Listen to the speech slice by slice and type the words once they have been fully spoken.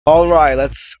All right,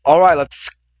 let's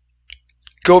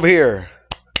go over here.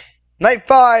 Night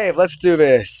 5, let's do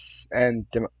this. And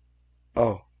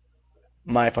oh,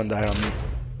 my phone died on me.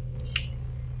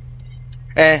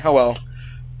 Oh well.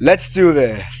 Let's do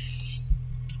this.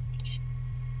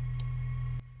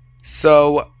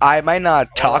 So I might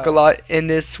not talk a lot in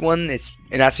this one.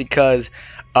 And that's because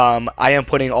I am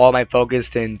putting all my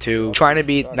focus into trying to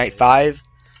beat Night 5,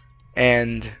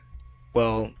 and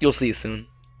well, you'll see soon.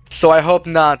 So I hope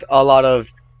not a lot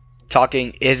of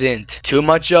talking isn't too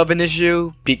much of an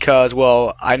issue, because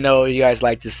well, I know you guys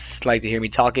like to hear me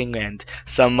talking and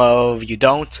some of you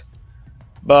don't,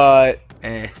 but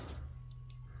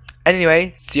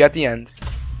anyway, see you at the end.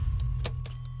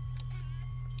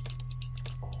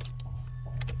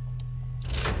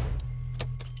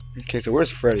 Okay, so where's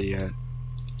Freddy at?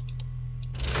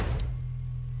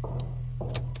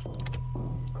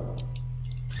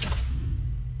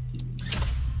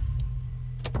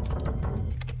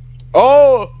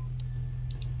 Oh!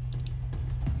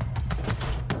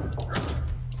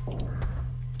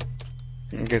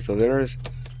 Okay, so there's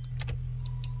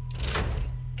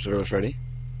Freddy.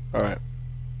 All right.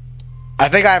 I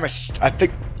think I have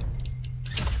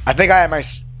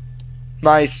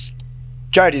my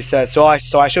strategy set, so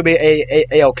I should be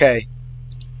a okay.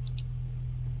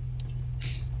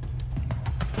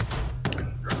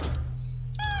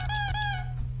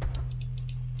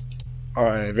 All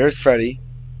right, there's Freddy.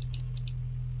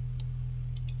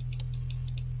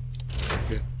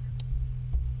 Okay.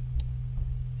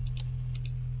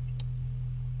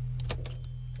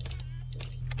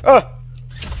 Oh.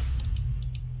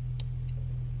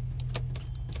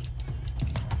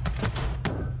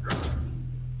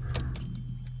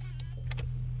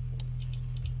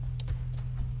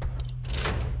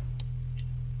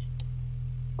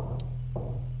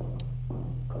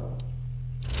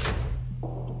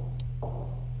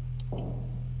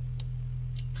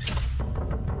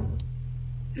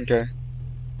 Okay.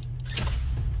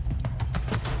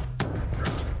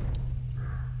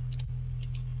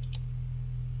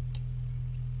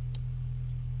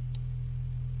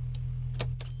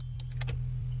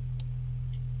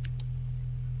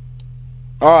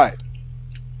 Alright.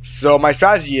 So my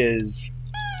strategy is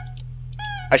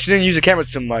I shouldn't use the camera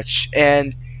too much,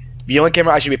 and the only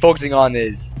camera I should be focusing on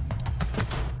is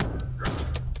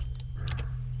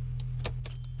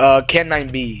Cam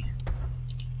 9B.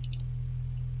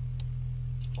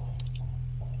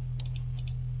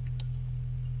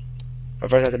 But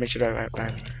first I have to make sure that I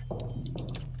find her.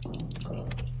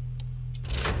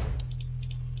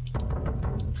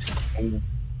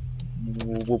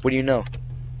 What do you know?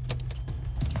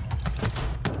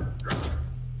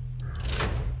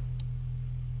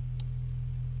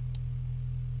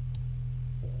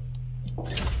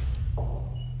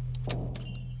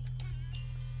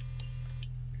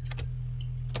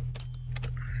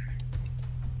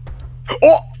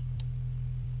 Oh!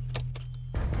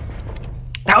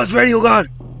 That was ready, oh god!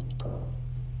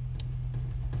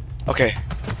 Okay.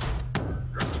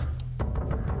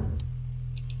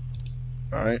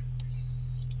 Alright.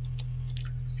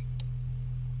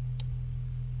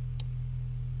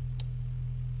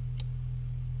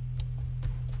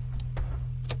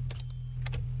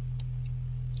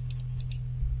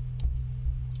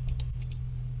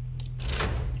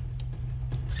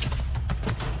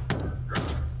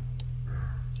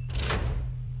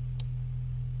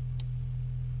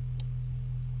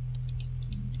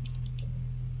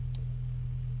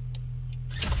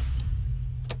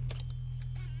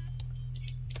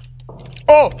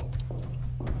 Oh!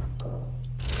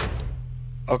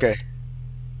 Okay.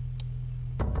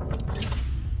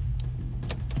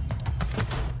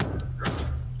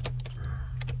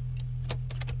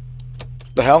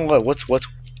 The hell? What's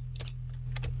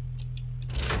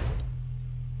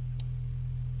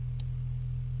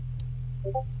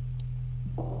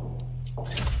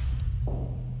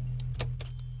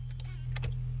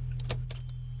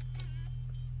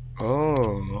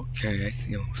Oh, okay, I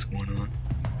see what's going on.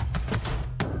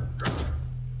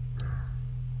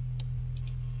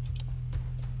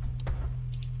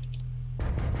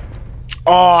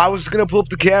 Oh, I was gonna pull up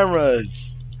the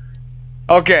cameras.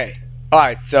 Okay.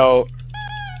 Alright, so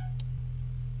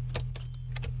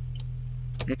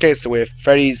okay, so with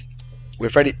Freddy.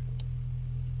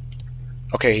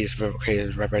 Okay, he's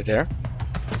right there.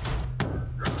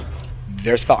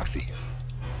 There's Foxy.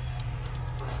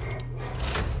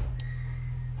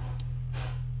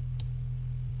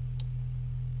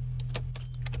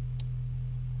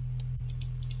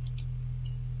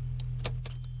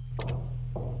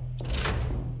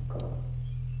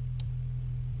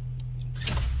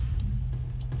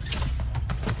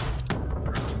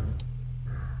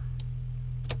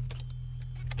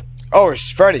 Oh,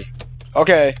 it's Freddy.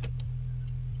 Okay.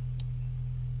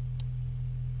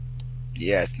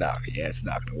 Yeah, it's not. Yeah, it's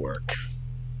not gonna work.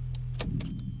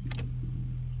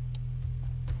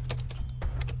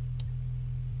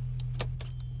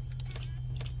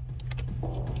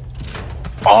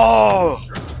 Oh.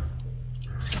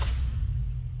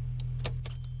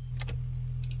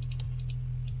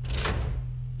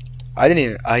 I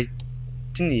didn't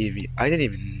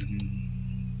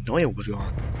even know it was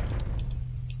gone.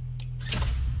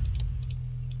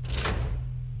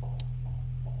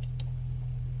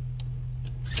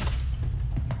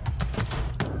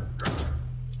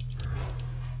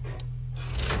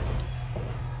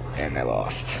 And I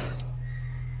lost.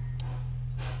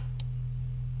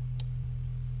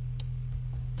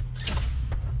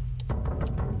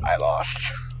 I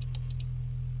lost.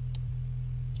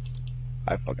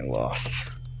 I fucking lost.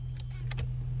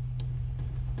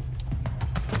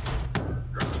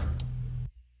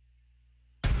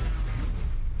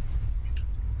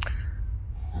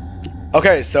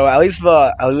 Okay, so at least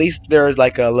there's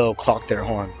like a little clock there.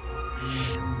 Hold on.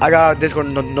 I got a Discord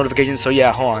notification, so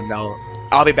yeah, hold on.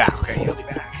 I'll be back. Okay, I'll be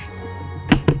back.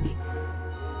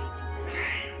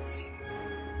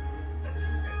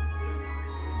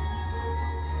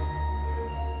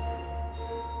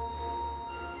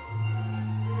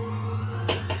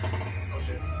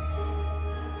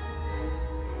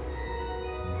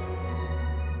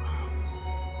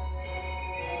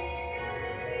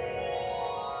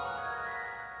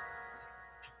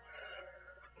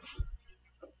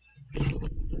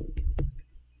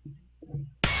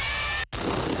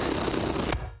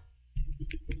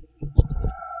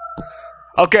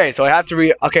 Okay, so I have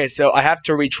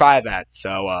to retry that.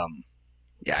 So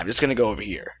yeah, I'm just gonna go over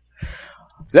here.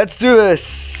 Let's do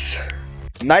this.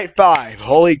 Night 5.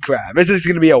 Holy crap, this is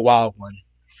gonna be a wild one.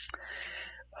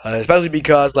 Especially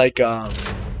because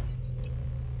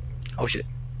oh shit.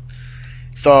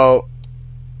 So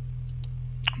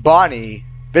Bonnie,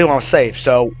 they want safe.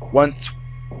 So once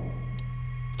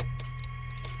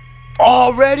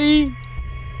already.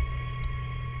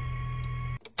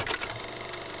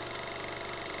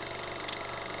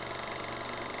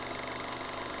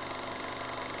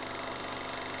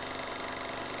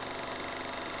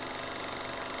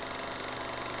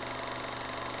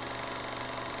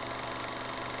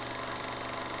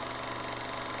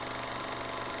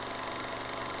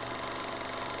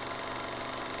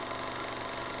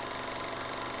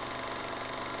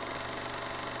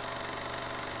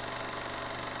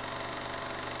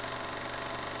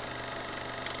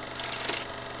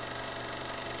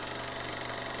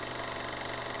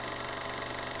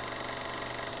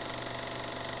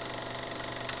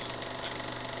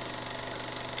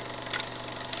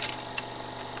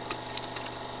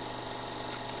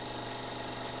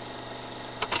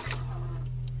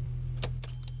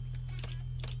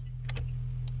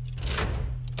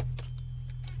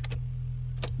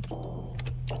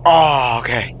 Oh,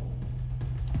 okay.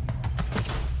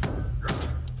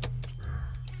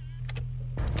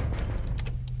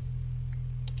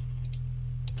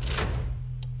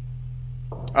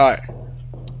 Alright.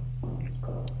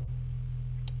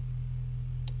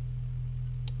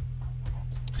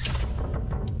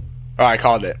 Alright,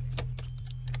 called it.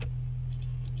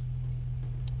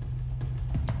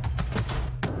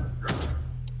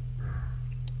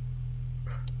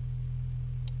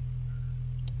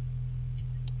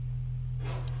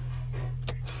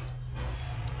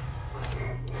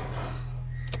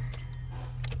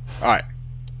 Alright.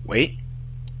 Wait.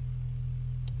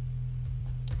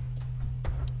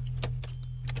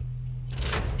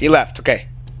 He left, okay.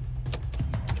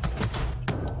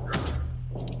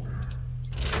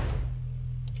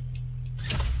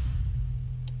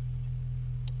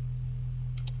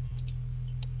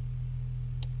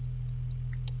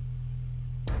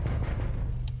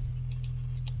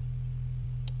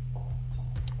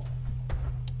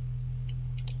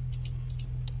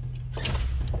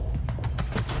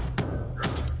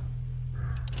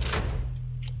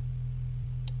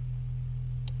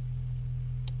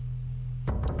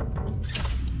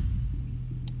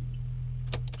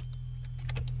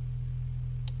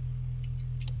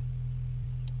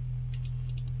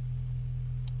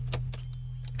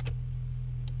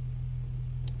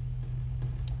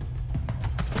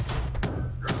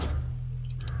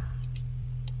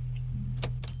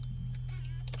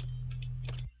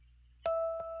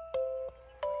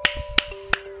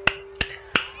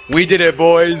 We did it,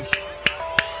 boys.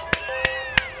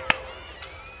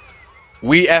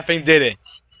 We effing did it.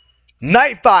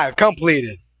 Night 5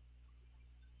 completed.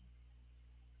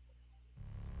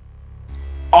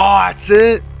 Oh, that's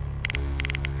it.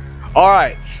 All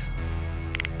right.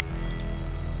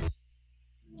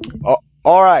 Oh,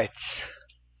 all right.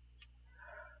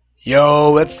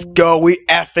 Yo, let's go. We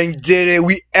effing did it.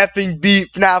 We effing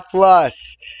beat FNAF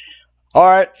Plus.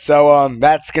 Alright, so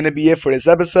that's gonna be it for this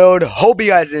episode. Hope you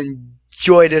guys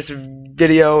enjoyed this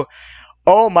video.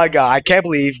 Oh my god, I can't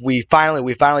believe we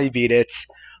finally beat it.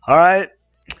 Alright.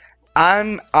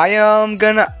 I am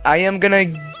gonna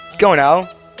go now.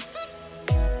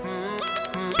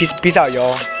 Peace out,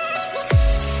 y'all.